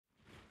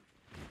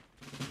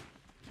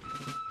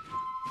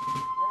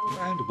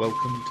and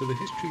welcome to the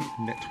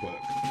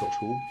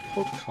HistoryNetwork.org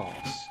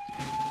podcast.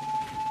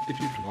 If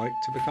you'd like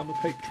to become a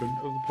patron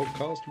of the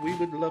podcast, we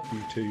would love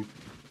you to.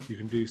 You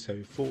can do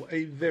so for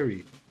a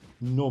very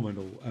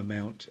nominal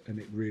amount, and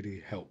it really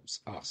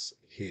helps us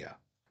here.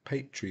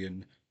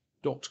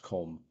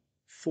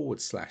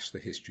 Patreon.com/the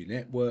History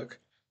Network.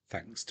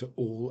 Thanks to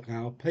all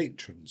our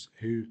patrons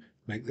who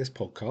make this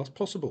podcast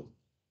possible.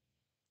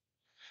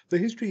 The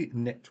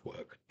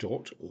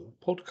HistoryNetwork.org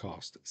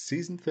podcast,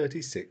 Season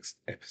 36,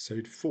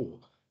 Episode 4,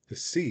 The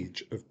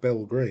Siege of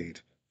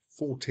Belgrade,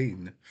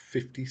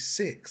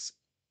 1456.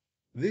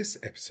 This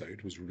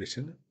episode was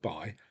written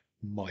by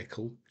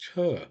Michael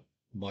Kerr.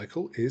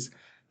 Michael is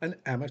an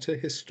amateur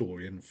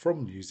historian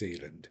from New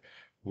Zealand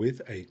with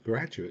a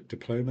graduate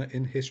diploma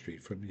in history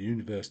from the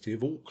University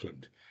of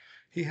Auckland.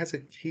 He has a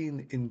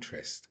keen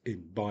interest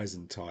in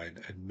Byzantine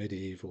and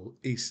medieval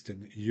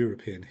Eastern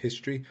European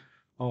history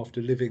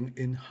after living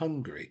in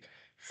Hungary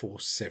for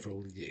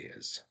several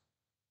years.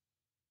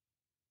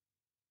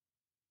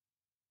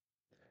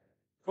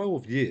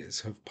 12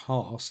 years have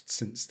passed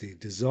since the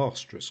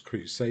disastrous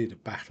Crusader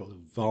Battle of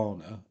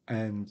Varna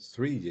and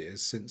 3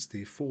 years since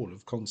the fall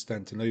of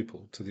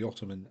Constantinople to the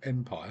Ottoman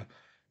Empire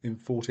in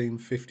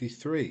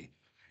 1453.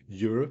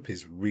 Europe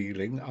is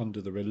reeling under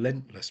the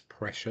relentless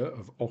pressure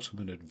of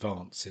Ottoman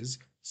advances.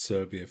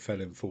 Serbia fell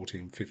in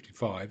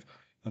 1455,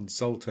 and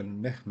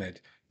Sultan Mehmed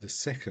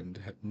II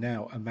had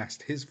now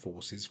amassed his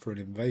forces for an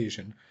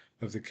invasion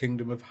of the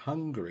Kingdom of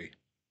Hungary.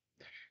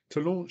 To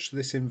launch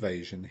this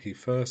invasion, he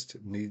first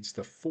needs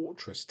the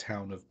fortress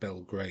town of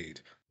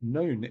Belgrade,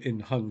 known in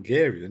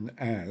Hungarian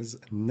as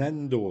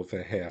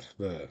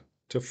Nándorfehérvár,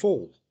 to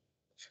fall.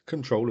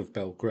 Control of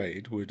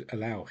Belgrade would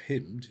allow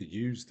him to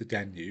use the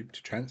Danube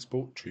to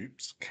transport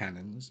troops,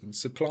 cannons, and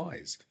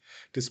supplies.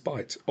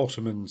 Despite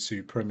Ottoman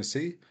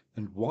supremacy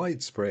and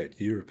widespread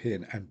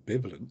European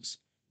ambivalence,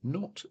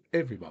 not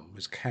everyone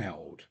was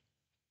cowed.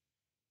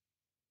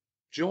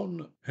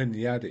 John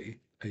Hunyadi,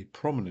 a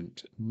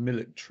prominent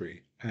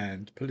military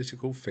and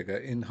political figure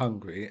in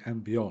Hungary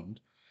and beyond,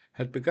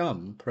 had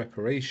begun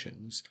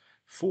preparations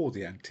for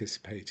the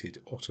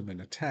anticipated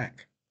Ottoman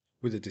attack,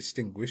 with a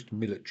distinguished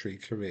military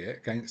career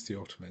against the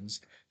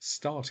Ottomans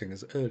starting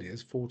as early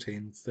as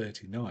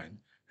 1439.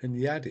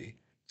 Hunyadi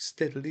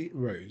steadily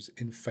rose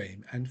in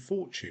fame and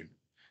fortune.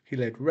 He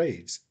led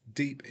raids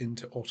deep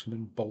into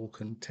Ottoman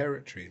Balkan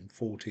territory in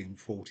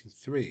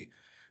 1443,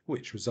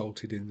 which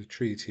resulted in the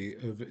Treaty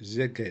of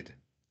Szeged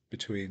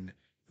between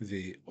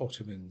the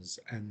Ottomans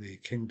and the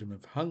Kingdom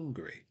of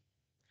Hungary.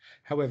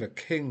 However,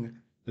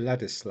 King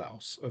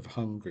Ladislaus of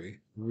Hungary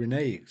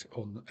reneged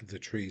on the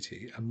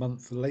treaty a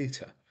month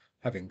later,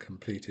 having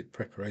completed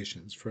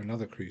preparations for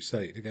another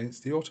crusade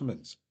against the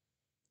Ottomans.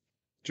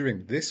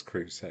 During this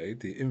crusade,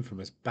 the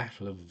infamous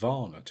Battle of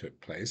Varna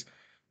took place,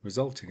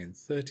 resulting in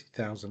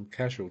 30,000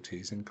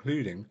 casualties,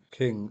 including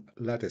King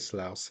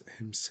Ladislaus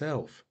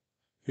himself,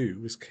 who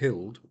was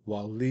killed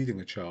while leading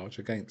a charge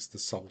against the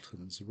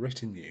Sultan's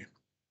retinue.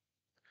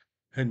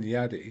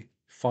 Hunyadi,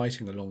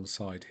 fighting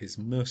alongside his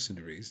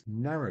mercenaries,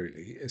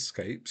 narrowly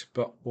escaped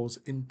but was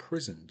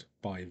imprisoned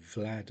by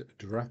Vlad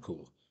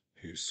Dracul,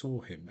 who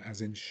saw him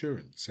as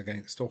insurance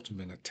against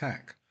Ottoman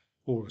attack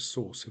or a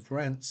source of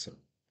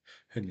ransom.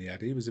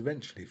 Hunyadi was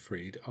eventually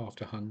freed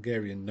after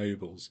Hungarian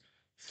nobles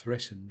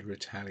threatened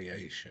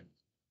retaliation.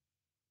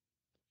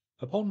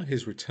 Upon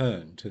his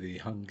return to the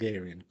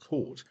Hungarian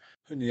court,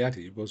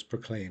 Hunyadi was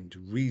proclaimed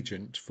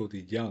regent for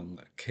the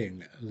young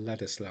King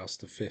Ladislaus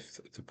V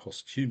the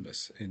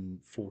Posthumous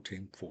in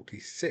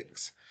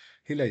 1446.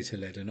 He later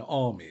led an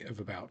army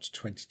of about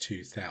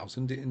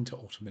 22,000 into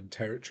Ottoman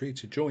territory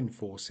to join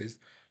forces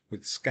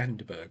with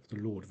Skanderberg, the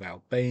Lord of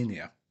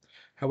Albania.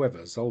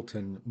 However,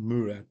 Sultan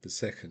Murad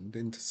II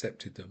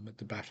intercepted them at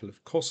the Battle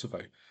of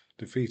Kosovo,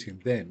 defeating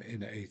them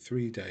in a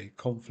 3-day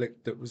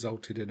conflict that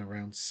resulted in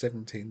around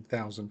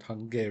 17,000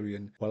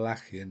 Hungarian,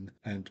 Wallachian,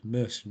 and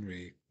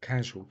mercenary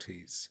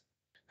casualties.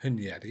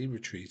 Hunyadi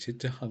retreated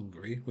to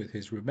Hungary with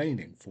his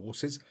remaining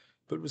forces,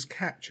 but was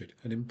captured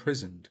and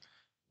imprisoned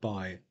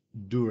by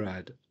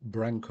Durad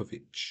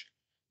Branković,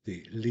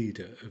 the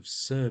leader of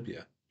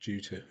Serbia, due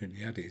to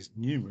Hunyadi's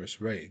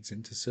numerous raids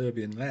into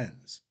Serbian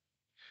lands.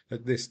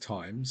 At this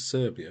time,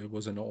 Serbia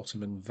was an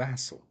Ottoman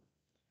vassal.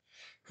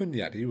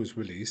 Hunyadi was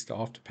released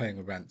after paying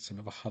a ransom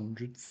of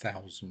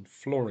 100,000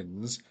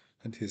 florins,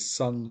 and his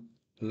son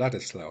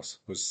Ladislaus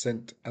was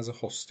sent as a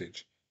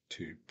hostage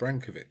to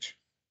Branković.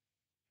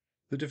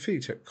 The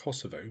defeat at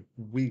Kosovo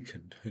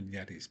weakened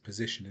Hunyadi's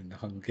position in the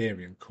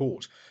Hungarian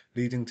court,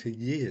 leading to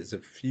years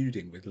of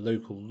feuding with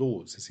local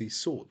lords as he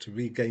sought to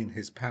regain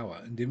his power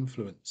and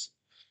influence.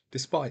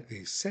 Despite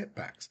these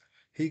setbacks,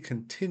 he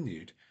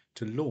continued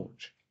to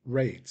launch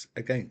raids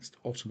against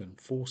Ottoman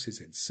forces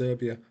in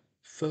Serbia,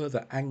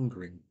 further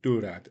angering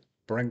Durad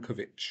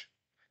Branković.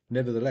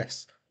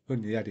 Nevertheless,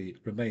 Hunyadi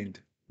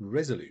remained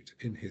resolute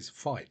in his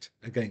fight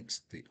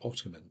against the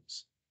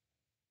Ottomans.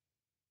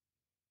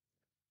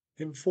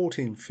 In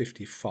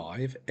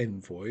 1455,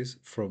 envoys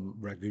from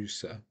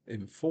Ragusa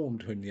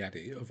informed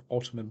Hunyadi of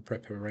Ottoman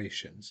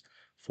preparations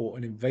for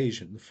an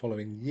invasion the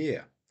following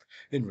year.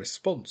 In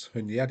response,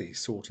 Hunyadi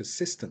sought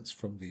assistance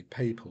from the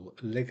papal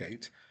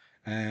legate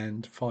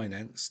and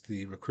financed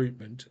the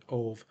recruitment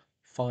of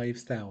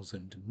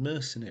 5,000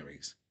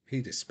 mercenaries.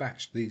 He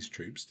dispatched these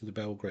troops to the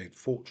Belgrade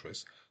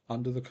fortress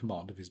under the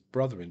command of his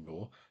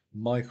brother-in-law,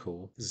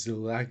 Michael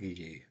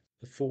Zilagyi,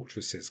 the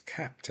fortress's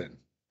captain.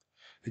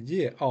 A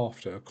year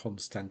after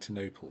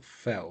Constantinople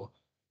fell,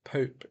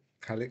 Pope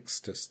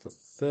Calixtus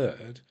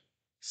III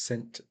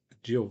sent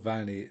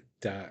Giovanni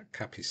da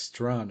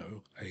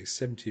Capistrano, a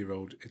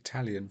 70-year-old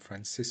Italian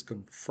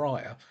Franciscan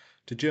friar,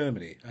 to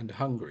Germany and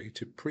Hungary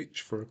to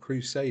preach for a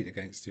crusade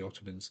against the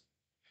Ottomans.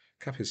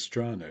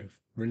 Capistrano,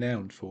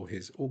 renowned for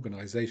his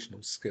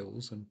organizational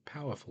skills and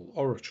powerful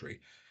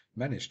oratory,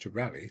 managed to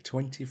rally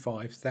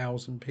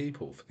 25,000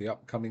 people for the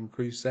upcoming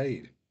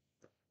crusade.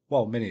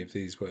 While many of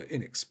these were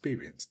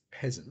inexperienced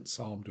peasants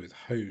armed with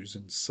hoes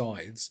and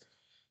scythes,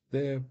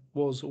 there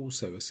was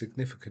also a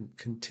significant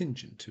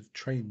contingent of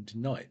trained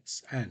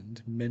knights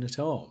and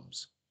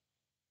men-at-arms.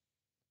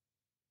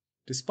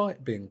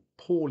 Despite being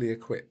poorly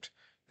equipped,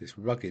 this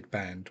rugged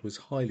band was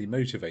highly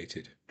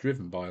motivated,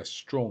 driven by a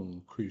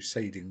strong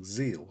crusading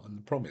zeal and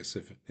the promise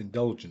of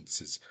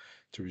indulgences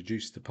to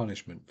reduce the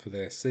punishment for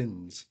their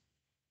sins.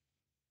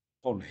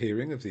 On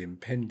hearing of the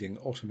impending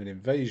Ottoman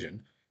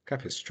invasion,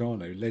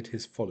 Capistrano led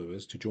his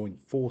followers to join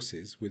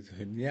forces with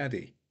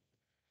Hunyadi.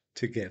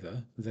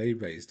 Together they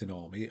raised an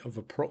army of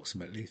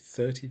approximately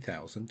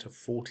 30,000 to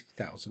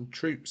 40,000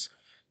 troops,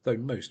 though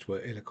most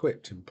were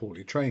ill-equipped and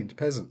poorly trained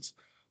peasants.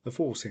 The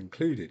force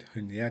included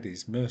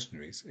Hunyadi's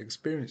mercenaries,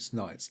 experienced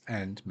knights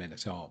and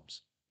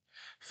men-at-arms.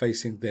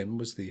 Facing them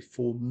was the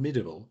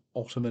formidable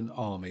Ottoman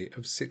army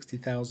of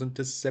 60,000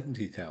 to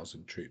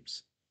 70,000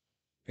 troops,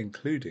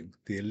 including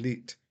the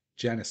elite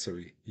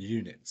Janissary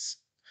units.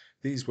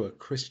 These were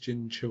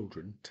Christian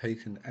children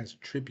taken as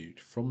tribute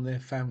from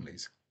their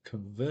families,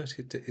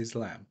 converted to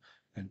Islam,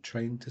 and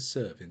trained to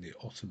serve in the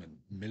Ottoman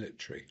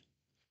military.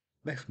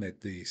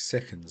 Mehmed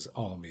II's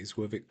armies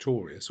were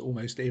victorious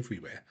almost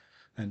everywhere,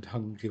 and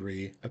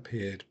Hungary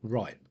appeared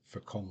ripe for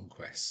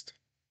conquest.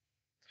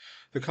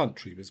 The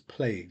country was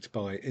plagued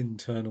by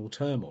internal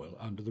turmoil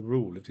under the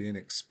rule of the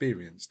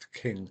inexperienced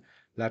King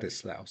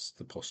Ladislaus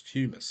the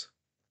Posthumous.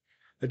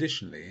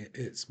 Additionally,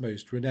 its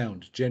most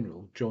renowned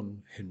general,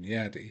 John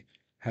Hunyadi,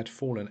 had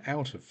fallen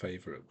out of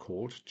favour at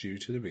court due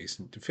to the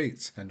recent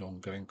defeats and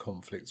ongoing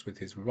conflicts with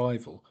his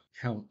rival,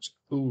 Count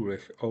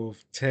Ulrich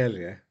of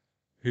Terle,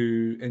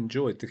 who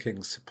enjoyed the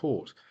king's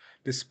support.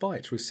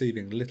 Despite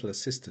receiving little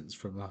assistance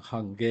from the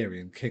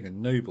Hungarian king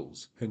and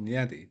nobles,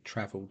 Hunyadi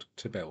travelled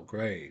to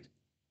Belgrade.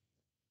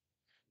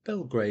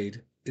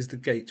 Belgrade is the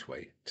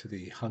gateway to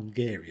the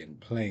Hungarian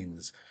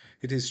plains.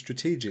 It is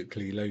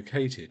strategically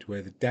located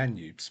where the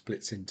Danube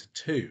splits into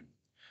two,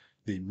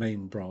 the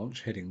main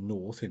branch heading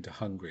north into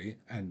Hungary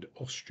and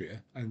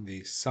Austria, and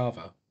the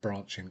Sava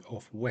branching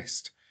off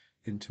west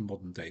into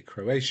modern-day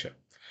Croatia.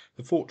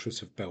 The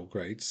fortress of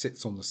Belgrade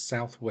sits on the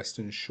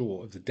southwestern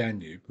shore of the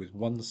Danube, with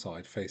one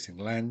side facing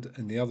land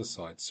and the other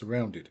side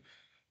surrounded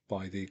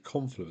by the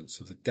confluence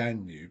of the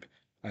Danube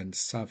and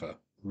Sava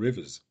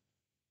rivers.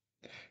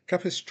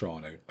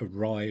 Capistrano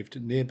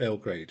arrived near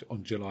Belgrade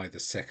on July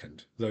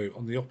 2nd, though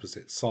on the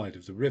opposite side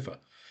of the river,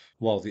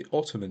 while the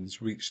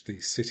Ottomans reached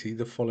the city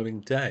the following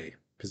day,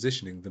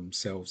 positioning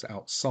themselves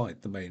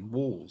outside the main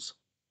walls.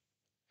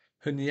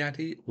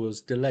 Hunyadi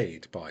was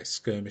delayed by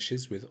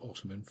skirmishes with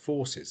Ottoman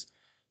forces.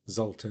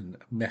 Sultan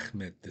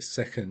Mehmed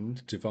II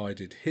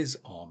divided his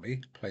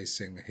army,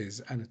 placing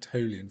his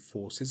Anatolian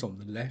forces on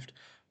the left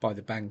by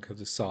the bank of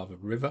the Sava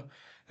River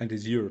and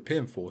his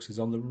European forces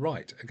on the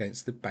right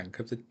against the bank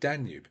of the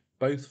Danube,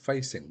 both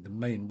facing the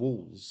main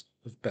walls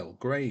of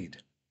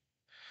Belgrade.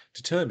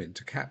 Determined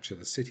to capture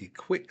the city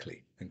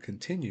quickly and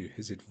continue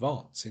his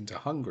advance into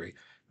Hungary,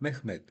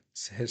 Mehmed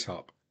set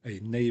up a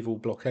naval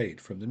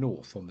blockade from the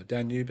north on the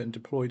Danube and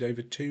deployed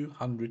over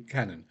 200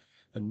 cannon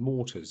and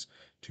mortars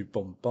to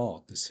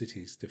bombard the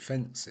city's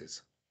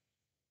defences.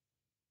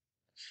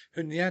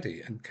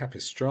 Hunyadi and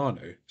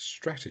Capistrano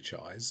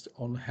strategized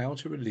on how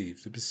to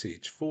relieve the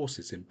besieged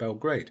forces in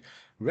Belgrade,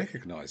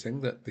 recognizing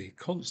that the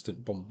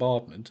constant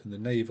bombardment and the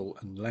naval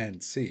and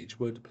land siege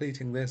were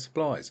depleting their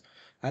supplies,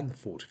 and the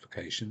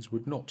fortifications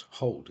would not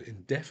hold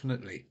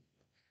indefinitely.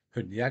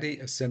 Hunyadi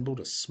assembled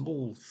a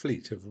small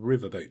fleet of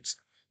riverboats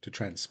to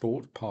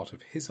transport part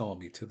of his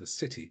army to the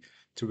city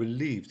to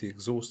relieve the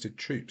exhausted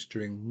troops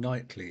during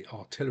nightly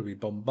artillery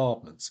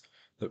bombardments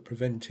that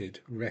prevented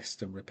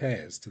rest and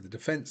repairs to the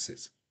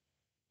defences.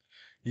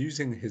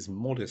 Using his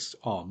modest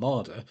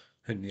armada,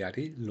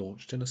 Hunyadi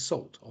launched an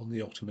assault on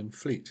the Ottoman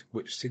fleet,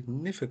 which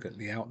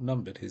significantly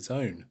outnumbered his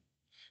own.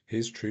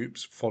 His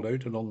troops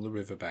followed along the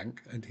river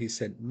bank, and he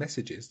sent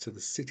messages to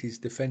the city's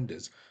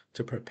defenders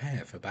to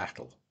prepare for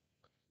battle.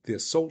 The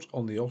assault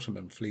on the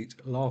Ottoman fleet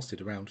lasted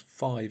around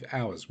 5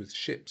 hours, with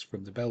ships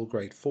from the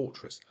Belgrade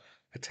fortress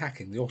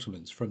attacking the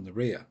Ottomans from the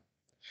rear.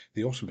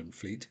 The Ottoman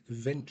fleet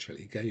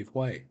eventually gave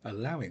way,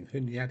 allowing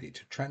Hunyadi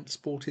to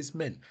transport his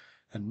men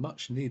and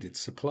much needed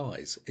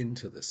supplies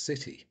into the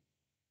city.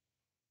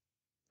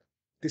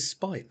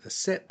 Despite the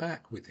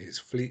setback with his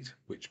fleet,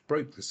 which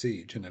broke the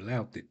siege and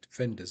allowed the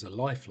defenders a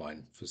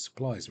lifeline for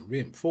supplies and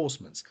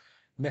reinforcements,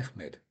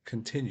 Mehmed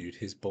continued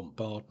his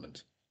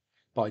bombardment.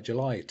 By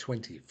July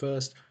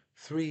 21st,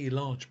 3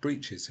 large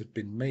breaches had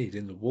been made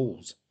in the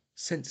walls.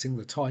 Sensing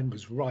the time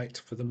was right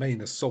for the main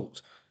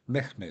assault,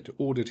 Mehmed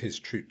ordered his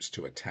troops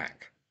to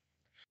attack.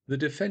 The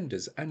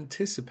defenders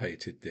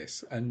anticipated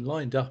this and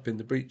lined up in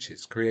the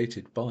breaches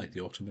created by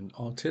the Ottoman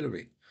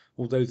artillery.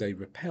 Although they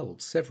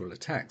repelled several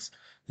attacks,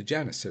 the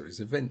Janissaries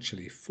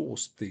eventually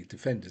forced the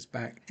defenders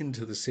back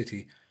into the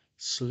city,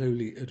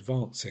 slowly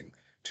advancing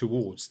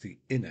towards the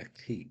inner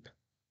keep.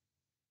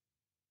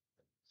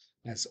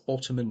 As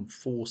Ottoman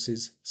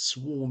forces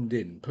swarmed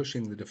in,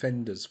 pushing the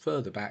defenders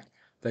further back,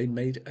 they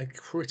made a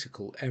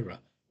critical error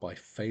by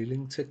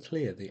failing to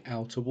clear the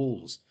outer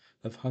walls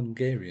of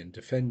Hungarian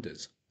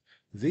defenders.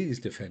 These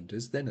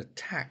defenders then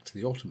attacked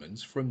the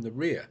Ottomans from the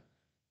rear,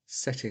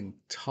 setting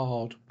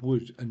tarred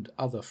wood and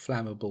other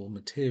flammable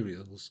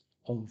materials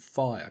on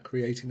fire,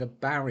 creating a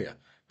barrier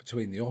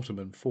between the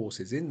Ottoman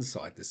forces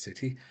inside the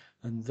city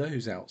and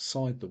those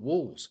outside the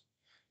walls.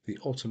 The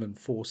Ottoman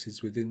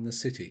forces within the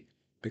city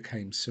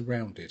became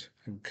surrounded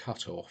and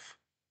cut off.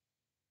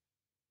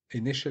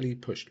 Initially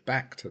pushed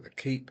back to the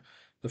keep,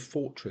 the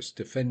fortress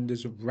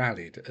defenders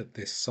rallied at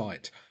this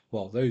sight,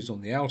 while those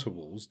on the outer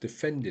walls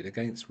defended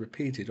against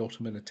repeated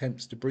Ottoman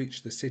attempts to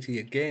breach the city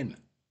again.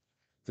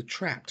 The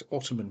trapped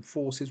Ottoman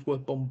forces were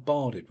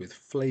bombarded with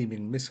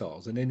flaming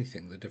missiles and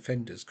anything the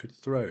defenders could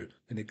throw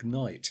and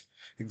ignite.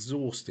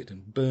 Exhausted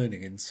and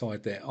burning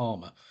inside their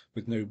armour,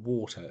 with no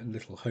water and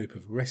little hope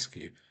of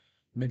rescue,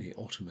 many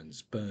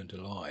Ottomans burned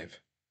alive.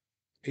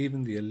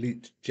 Even the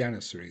elite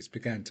Janissaries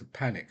began to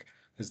panic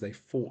as they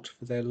fought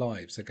for their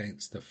lives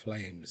against the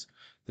flames.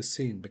 The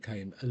scene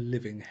became a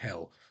living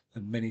hell,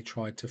 and many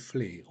tried to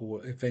flee or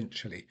were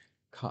eventually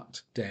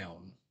cut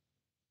down.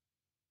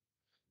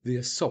 The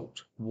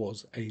assault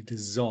was a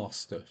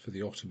disaster for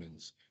the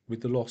Ottomans, with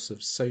the loss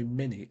of so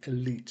many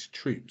elite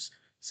troops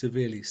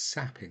severely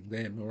sapping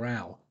their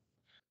morale.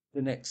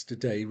 The next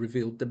day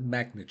revealed the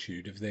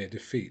magnitude of their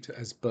defeat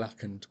as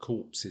blackened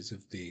corpses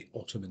of the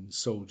Ottoman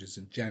soldiers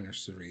and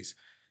Janissaries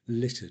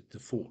littered the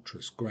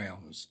fortress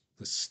grounds.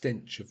 The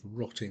stench of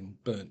rotting,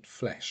 burnt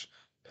flesh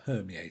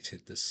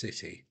permeated the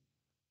city.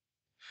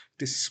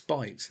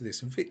 Despite this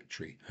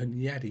victory,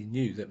 Hunyadi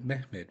knew that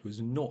Mehmed was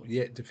not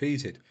yet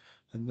defeated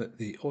and that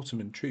the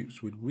Ottoman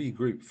troops would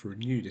regroup for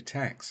renewed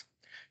attacks.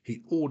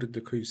 He ordered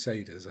the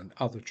Crusaders and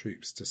other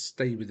troops to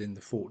stay within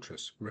the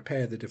fortress,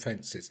 repair the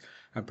defences,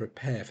 and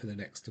prepare for the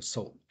next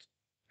assault.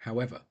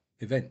 However,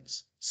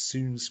 events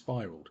soon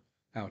spiralled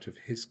out of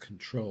his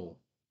control.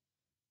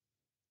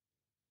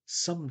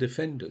 Some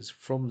defenders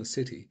from the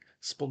city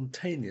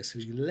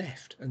spontaneously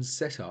left and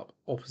set up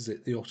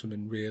opposite the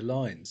Ottoman rear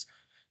lines.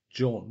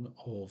 John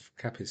of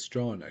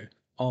Capistrano,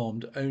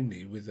 armed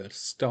only with a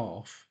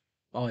staff,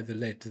 either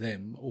led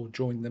them or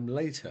joined them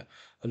later,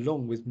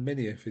 along with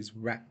many of his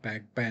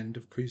ratbag band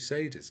of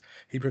crusaders.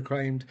 He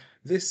proclaimed,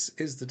 "This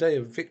is the day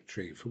of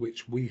victory for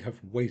which we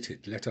have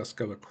waited. Let us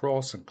go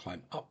across and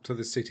climb up to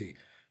the city.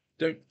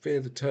 Don't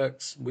fear the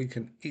Turks, we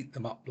can eat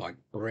them up like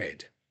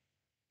bread."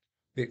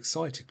 The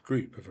excited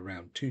group of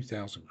around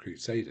 2,000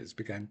 crusaders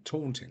began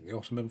taunting the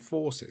Ottoman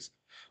forces.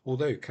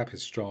 Although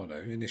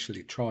Capistrano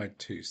initially tried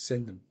to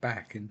send them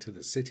back into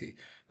the city,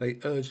 they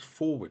urged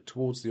forward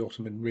towards the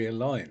Ottoman rear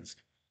lines.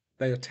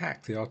 They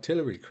attacked the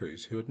artillery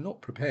crews, who had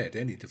not prepared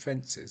any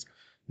defences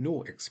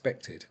nor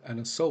expected an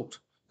assault,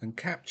 and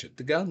captured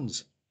the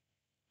guns.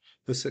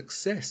 The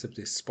success of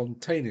this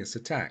spontaneous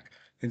attack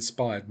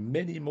inspired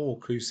many more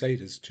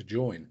crusaders to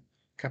join.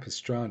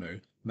 Capistrano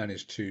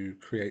managed to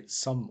create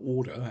some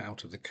order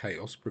out of the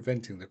chaos,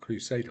 preventing the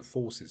crusader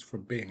forces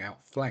from being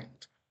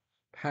outflanked.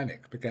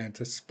 Panic began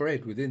to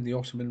spread within the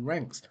Ottoman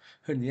ranks.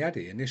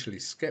 Hunyadi, initially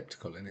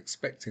sceptical and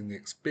expecting the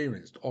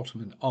experienced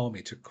Ottoman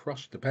army to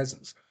crush the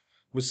peasants,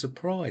 was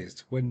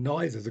surprised when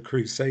neither the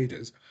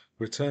crusaders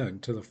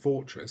returned to the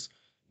fortress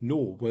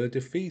nor were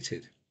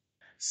defeated.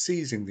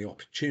 Seizing the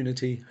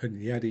opportunity,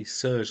 Hunyadi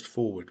surged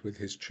forward with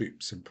his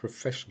troops and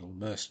professional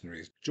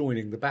mercenaries,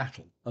 joining the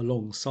battle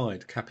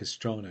alongside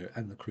Capistrano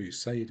and the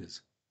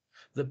Crusaders.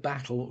 The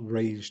battle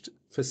raged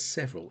for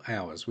several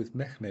hours, with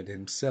Mehmed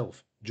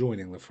himself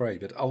joining the fray,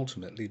 but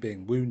ultimately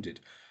being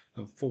wounded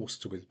and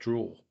forced to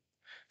withdraw.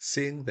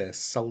 Seeing their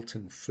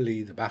sultan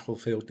flee the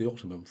battlefield, the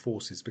Ottoman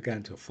forces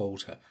began to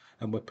falter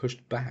and were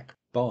pushed back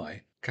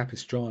by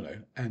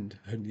Capistrano and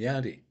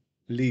Hunyadi.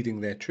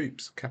 Leading their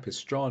troops,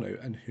 Capistrano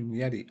and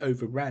Hunyadi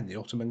overran the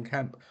Ottoman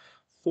camp,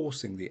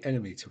 forcing the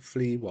enemy to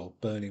flee while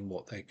burning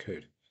what they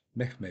could.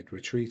 Mehmed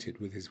retreated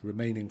with his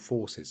remaining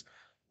forces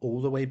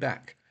all the way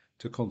back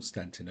to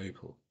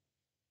Constantinople.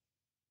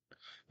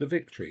 The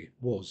victory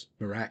was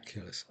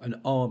miraculous. An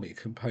army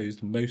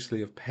composed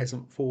mostly of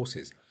peasant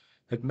forces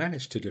had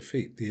managed to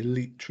defeat the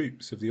elite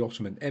troops of the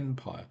Ottoman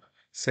Empire,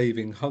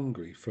 saving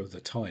Hungary for the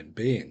time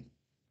being.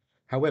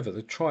 However,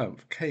 the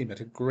triumph came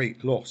at a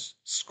great loss.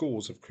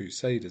 Scores of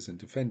crusaders and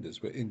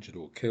defenders were injured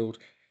or killed,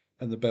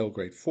 and the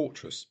Belgrade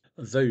fortress,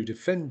 though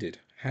defended,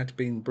 had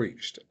been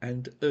breached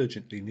and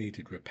urgently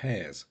needed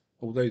repairs.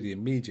 Although the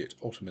immediate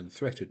Ottoman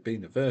threat had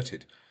been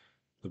averted,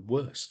 the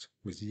worst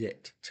was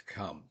yet to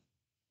come.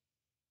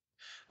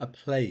 A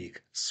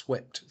plague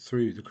swept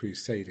through the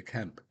Crusader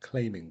camp,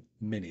 claiming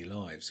many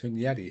lives.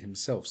 Hunyadi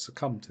himself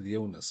succumbed to the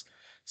illness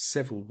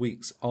several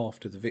weeks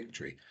after the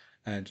victory,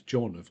 and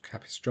John of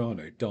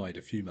Capistrano died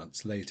a few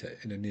months later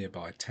in a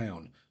nearby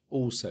town,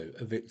 also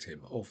a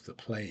victim of the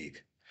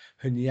plague.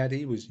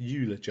 Hunyadi was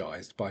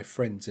eulogized by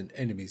friends and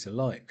enemies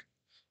alike.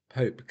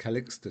 Pope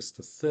Calixtus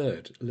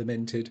III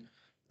lamented,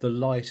 "The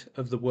light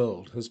of the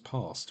world has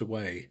passed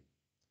away."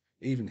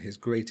 Even his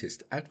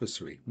greatest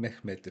adversary,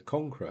 Mehmed the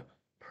Conqueror,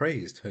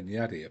 praised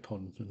Hunyadi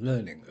upon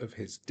learning of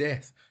his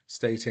death,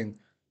 stating,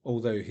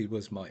 "Although he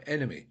was my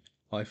enemy,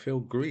 I feel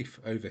grief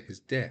over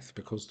his death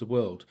because the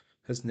world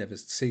has never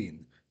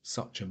seen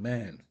such a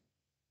man."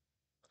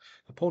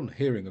 Upon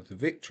hearing of the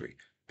victory,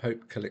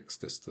 Pope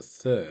Calixtus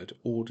III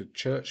ordered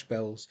church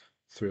bells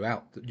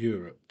throughout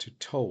Europe to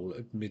toll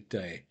at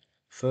midday,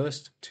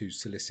 first to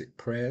solicit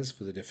prayers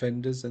for the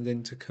defenders and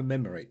then to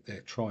commemorate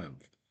their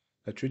triumph,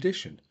 a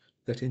tradition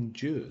that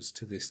endures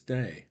to this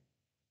day.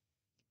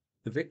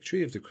 The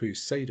victory of the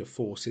Crusader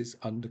forces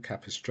under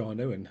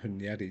Capistrano and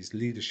Hunyadi's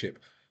leadership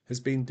has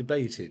been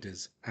debated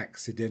as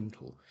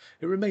accidental.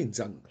 It remains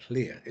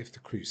unclear if the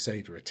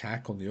Crusader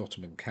attack on the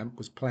Ottoman camp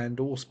was planned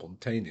or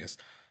spontaneous,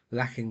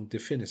 lacking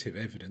definitive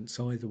evidence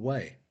either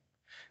way.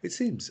 It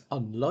seems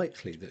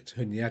unlikely that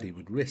Hunyadi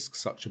would risk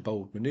such a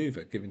bold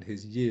manoeuvre given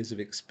his years of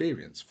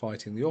experience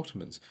fighting the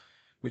Ottomans,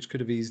 which could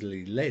have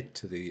easily led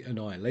to the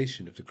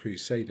annihilation of the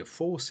Crusader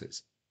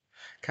forces.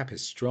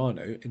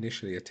 Capistrano,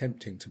 initially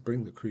attempting to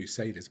bring the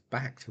Crusaders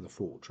back to the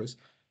fortress,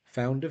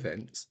 found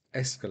events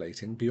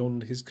escalating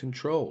beyond his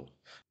control.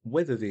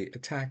 Whether the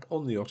attack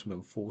on the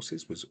Ottoman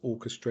forces was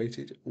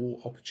orchestrated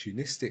or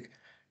opportunistic,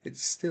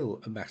 it's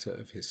still a matter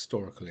of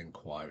historical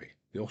inquiry.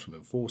 The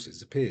Ottoman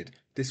forces appeared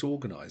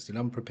disorganized and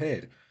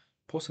unprepared,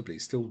 possibly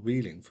still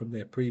reeling from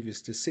their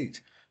previous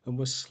defeat, and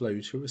were slow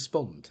to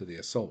respond to the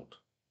assault.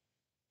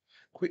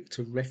 Quick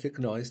to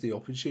recognize the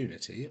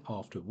opportunity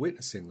after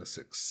witnessing the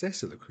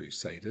success of the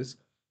Crusaders,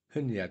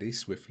 Hunyadi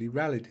swiftly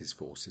rallied his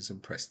forces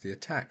and pressed the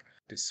attack.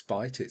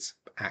 Despite its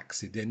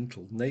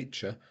accidental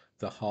nature,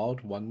 the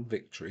hard-won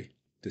victory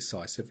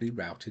decisively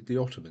routed the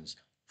Ottomans,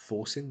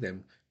 forcing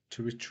them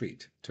to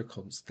retreat to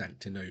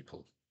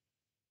Constantinople.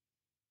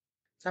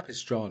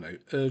 Capistrano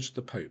urged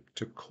the Pope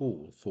to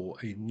call for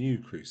a new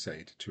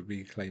crusade to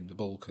reclaim the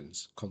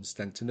Balkans,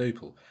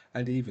 Constantinople,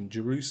 and even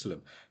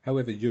Jerusalem.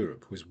 However,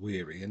 Europe was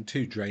weary and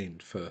too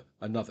drained for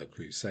another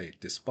crusade,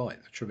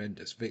 despite the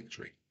tremendous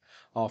victory.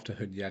 After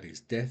Hunyadi's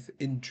death,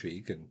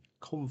 intrigue and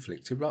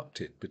conflict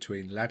erupted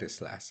between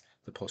Ladislas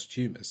the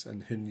Posthumous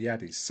and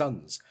Hunyadi's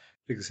sons,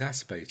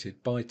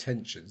 exacerbated by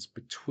tensions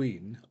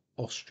between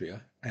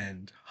Austria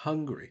and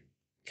Hungary.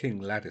 King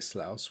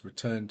Ladislaus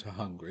returned to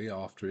Hungary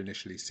after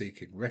initially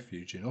seeking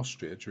refuge in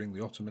Austria during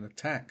the Ottoman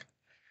attack.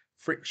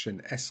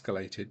 Friction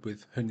escalated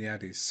with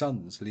Hunyadi's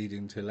sons,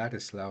 leading to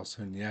Ladislaus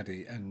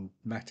Hunyadi and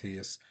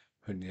Matthias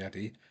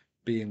Hunyadi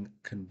being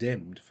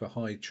condemned for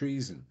high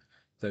treason,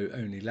 though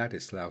only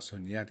Ladislaus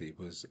Hunyadi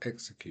was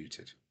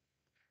executed.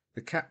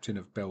 The captain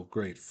of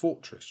Belgrade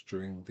fortress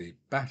during the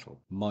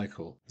battle,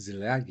 Michael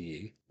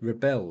Szilágyi,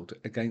 rebelled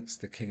against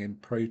the king in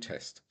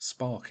protest,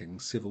 sparking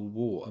civil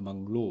war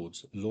among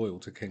lords loyal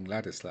to King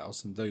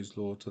Ladislaus and those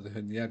loyal to the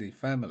Hunyadi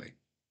family.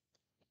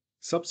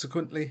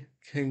 Subsequently,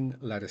 King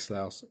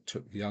Ladislaus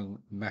took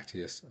young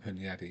Matthias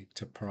Hunyadi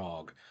to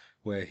Prague,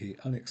 where he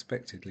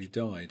unexpectedly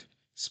died,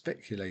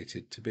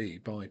 speculated to be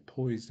by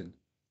poison.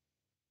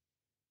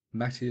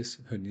 Matthias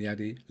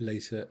Hunyadi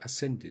later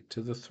ascended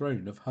to the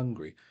throne of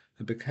Hungary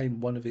and became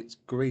one of its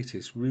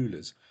greatest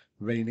rulers,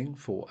 reigning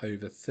for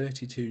over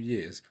 32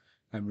 years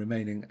and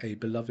remaining a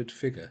beloved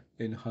figure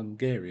in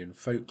Hungarian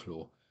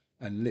folklore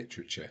and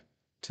literature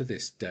to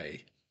this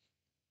day.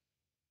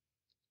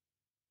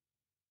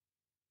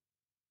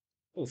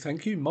 Well,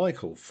 thank you,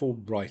 Michael, for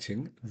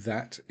writing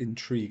that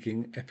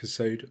intriguing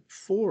episode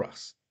for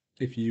us.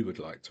 If you would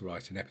like to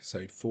write an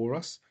episode for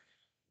us,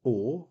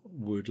 or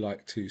would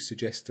like to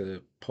suggest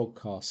a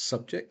podcast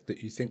subject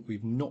that you think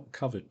we've not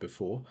covered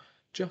before,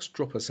 just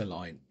drop us a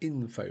line,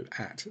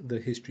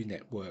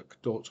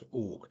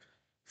 info@thehistorynetwork.org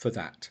for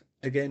that.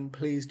 Again,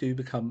 please do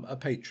become a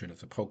patron of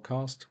the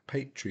podcast,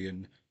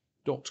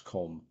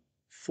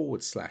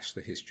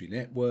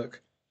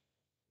 patreon.com/thehistorynetwork.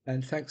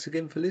 And thanks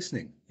again for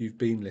listening. You've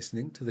been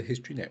listening to the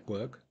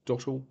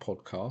historynetwork.org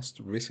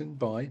podcast, written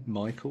by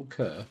Michael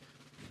Kerr,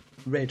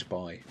 read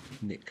by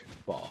Nick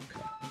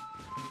Barker.